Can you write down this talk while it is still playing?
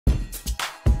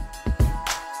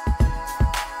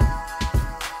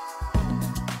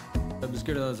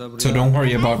So don't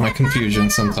worry about my confusion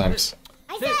sometimes.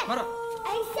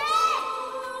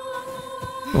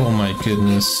 Oh my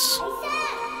goodness.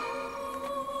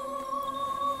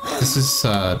 This is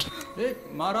sad.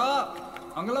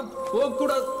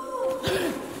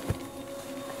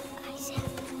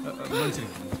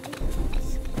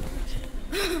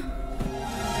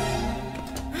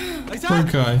 Poor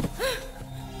guy.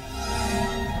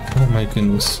 Oh my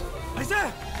goodness.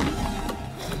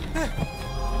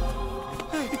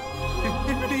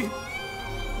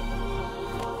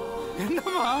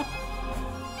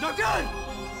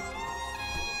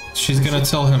 She's gonna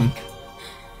tell him.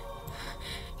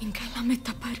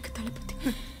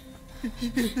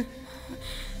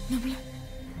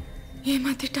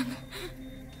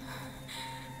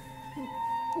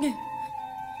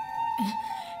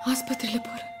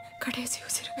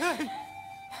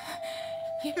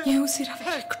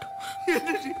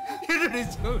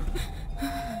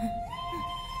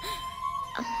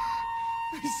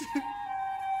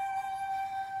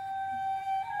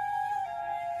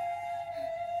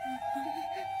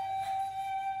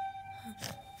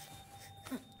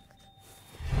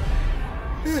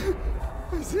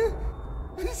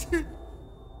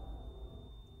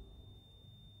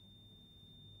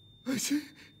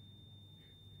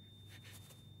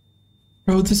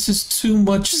 Bro, this is too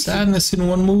much sadness in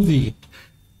one movie.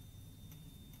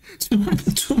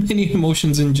 Too many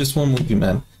emotions in just one movie,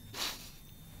 man.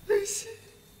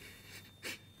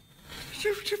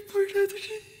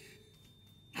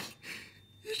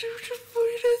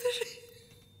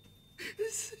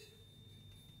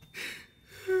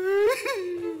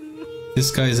 This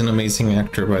guy is an amazing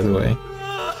actor, by the way.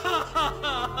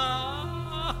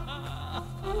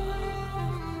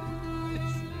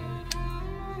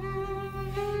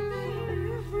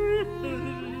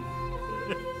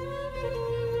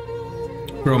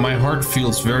 Bro, my heart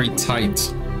feels very tight,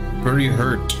 very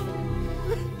hurt.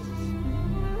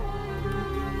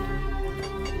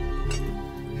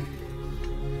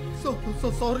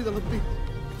 So sorry, Thalapathy.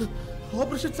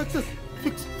 Operation success.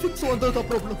 Fix all the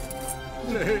problem.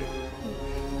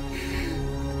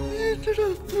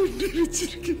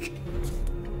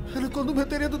 Anakondu me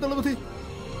theriyadu Thalapathy.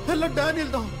 Ella Daniel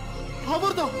da.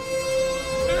 Avarda.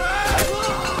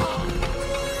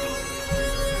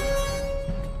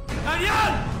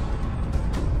 Daniel!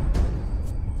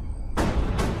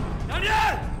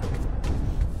 Daniel!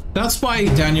 That's why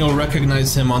Daniel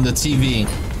recognized him on the TV.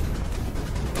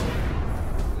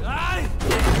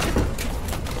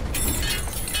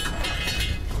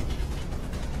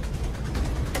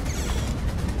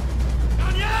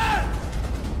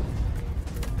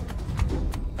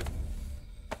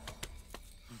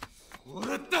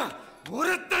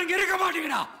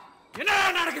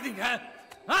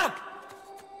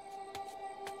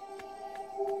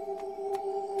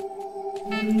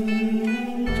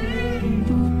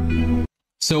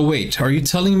 So wait, are you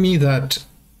telling me that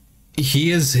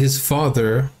he is his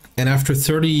father and after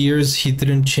 30 years he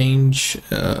didn't change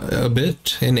a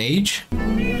bit in age?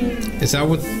 Is that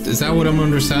what I'm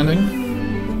understanding?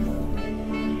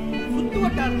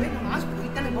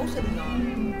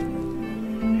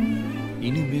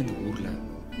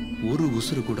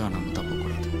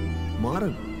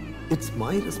 Maran, it's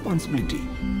my responsibility.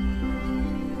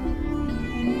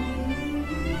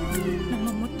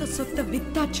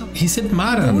 He said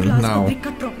Maran now.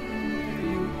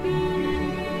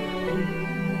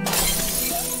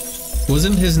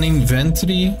 Wasn't his name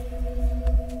Ventri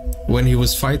when he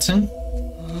was fighting?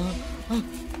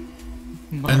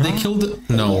 And they killed...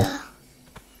 No.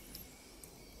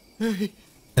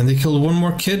 And they killed one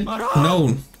more kid?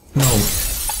 No. No.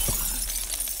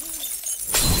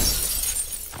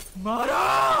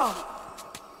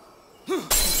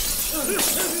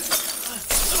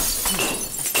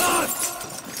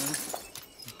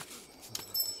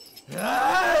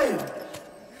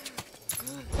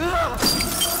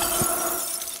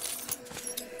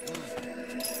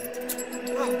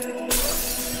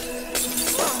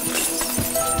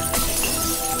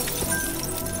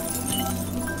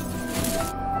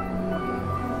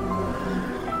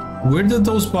 Where did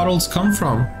those bottles come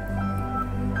from?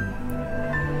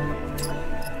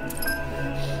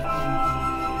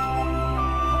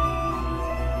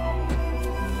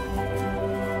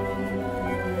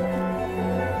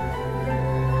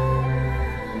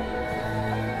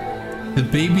 The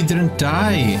baby didn't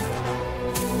die.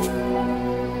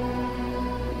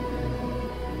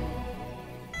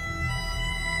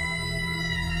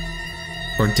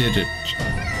 Or did it?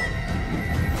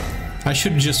 I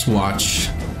should just watch.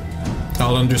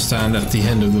 I'll understand at the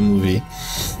end of the movie.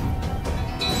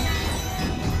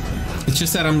 It's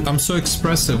just that I'm so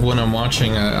expressive when I'm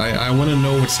watching. I want to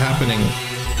know what's happening.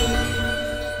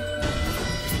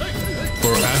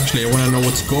 Or actually, I want to know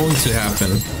what's going to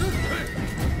happen.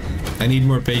 I need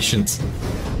more patience.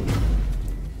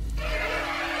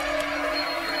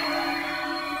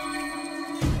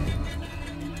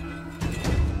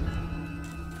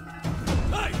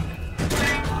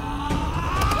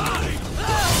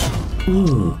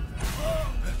 Ooh.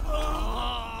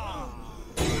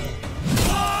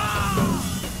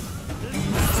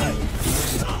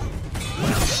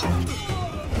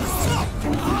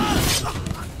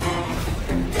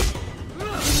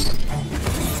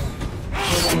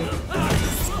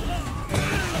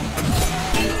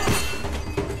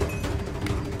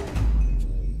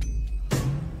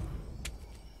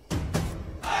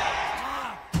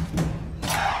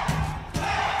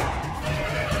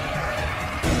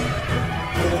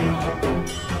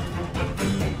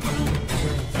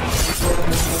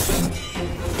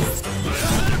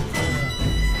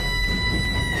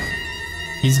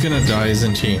 He's gonna die,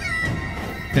 isn't he?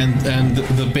 And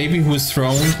the baby who was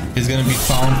thrown is gonna be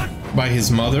found by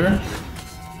his mother?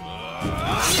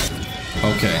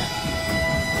 Okay.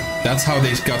 That's how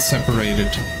they got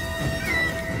separated.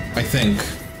 I think.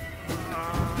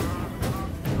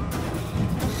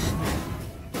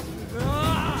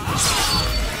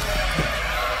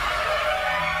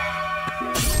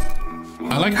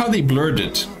 I like how they blurred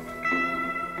it.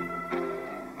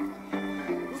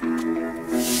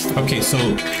 Okay, so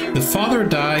the father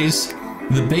dies,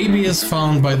 the baby is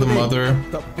found by the mother.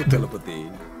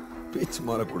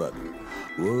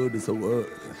 Word is a word.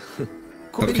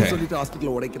 Okay.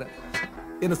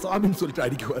 In a Samin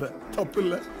Sultani,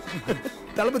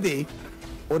 Thalapathy,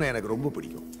 Onana Grumbo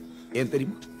Pidio. Enter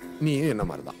me in a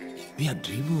Marda. We are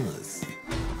dreamers.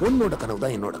 One more Canada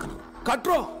in Nodakano.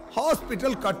 Katro,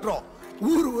 hospital Katro,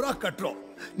 Urura Katro.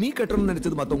 Nee Katron and the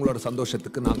Matonga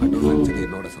Sandoshatakana,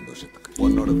 not a Sandoshatak.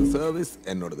 One not of the service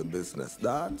and not of the business.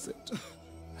 That's it.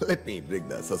 Let me break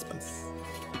the suspense.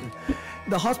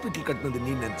 The hospital cut the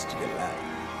knee and still alive.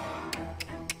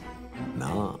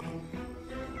 Nah.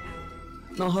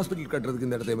 Now hospital cut in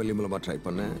that they will try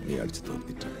panna, the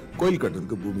Architect. Coil cut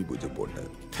the Boomy Puja Porter.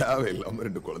 Tavel, I'm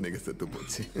ready to call niggas to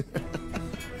Pussy.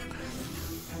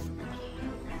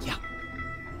 Yeah.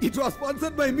 It was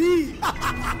sponsored by me.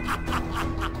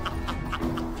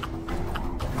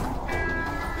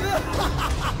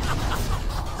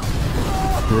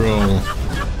 Bro.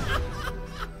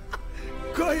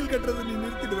 Coil cutter than in the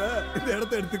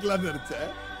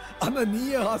Anna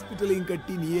Nia hospital in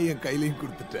Katinia and Kailing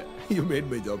Kurta. You made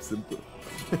my job simple.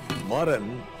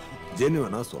 Maran,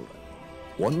 genuine assault.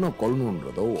 One of Colonel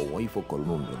Rado, or wife of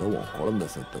Colonel Rado, or Colonel the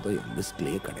set of the youngest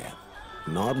clay cadet.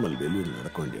 Normal value in the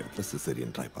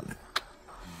cesarean tripana.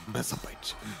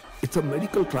 Massapite. It's a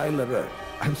medical trial error.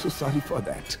 I'm so sorry for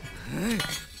that.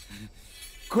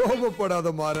 Kova pada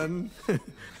the Maran.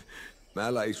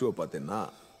 Mala issue patena.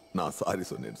 Na sorry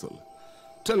so Ninsol.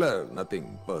 Tell her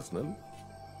nothing personal.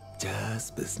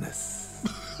 Just business.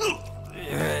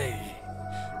 Hey,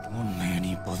 one man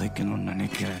he podekin on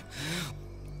Naneke.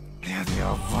 They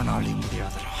are one ali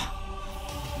Mudiadra.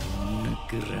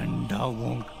 Nakiranda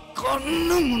won't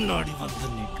conumnadi was the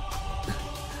nick.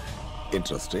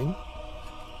 Interesting.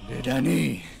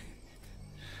 Danny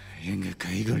Yanga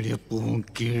Kaigalia Pon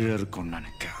Killer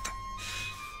Conanakata.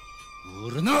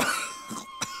 Urna.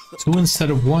 Two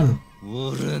instead of one.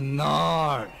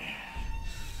 Urna.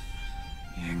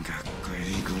 Yanga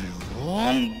Kaigal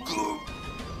Wongo.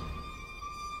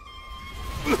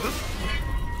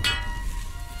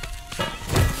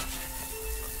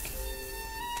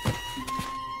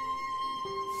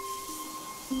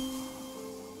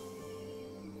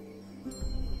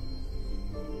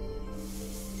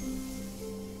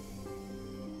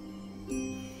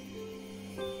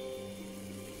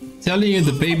 Telling you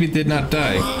the baby did not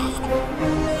die.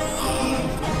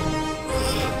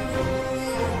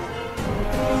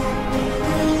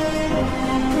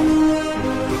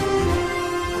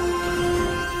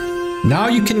 Now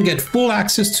you can get full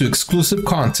access to exclusive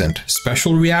content,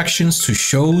 special reactions to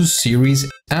shows, series,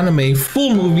 anime,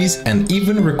 full movies, and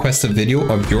even request a video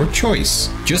of your choice.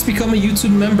 Just become a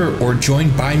YouTube member or join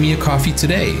Buy Me a Coffee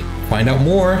today. Find out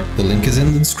more, the link is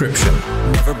in the description.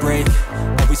 Never break,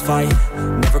 always fight,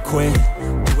 never quit,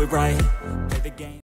 do it right.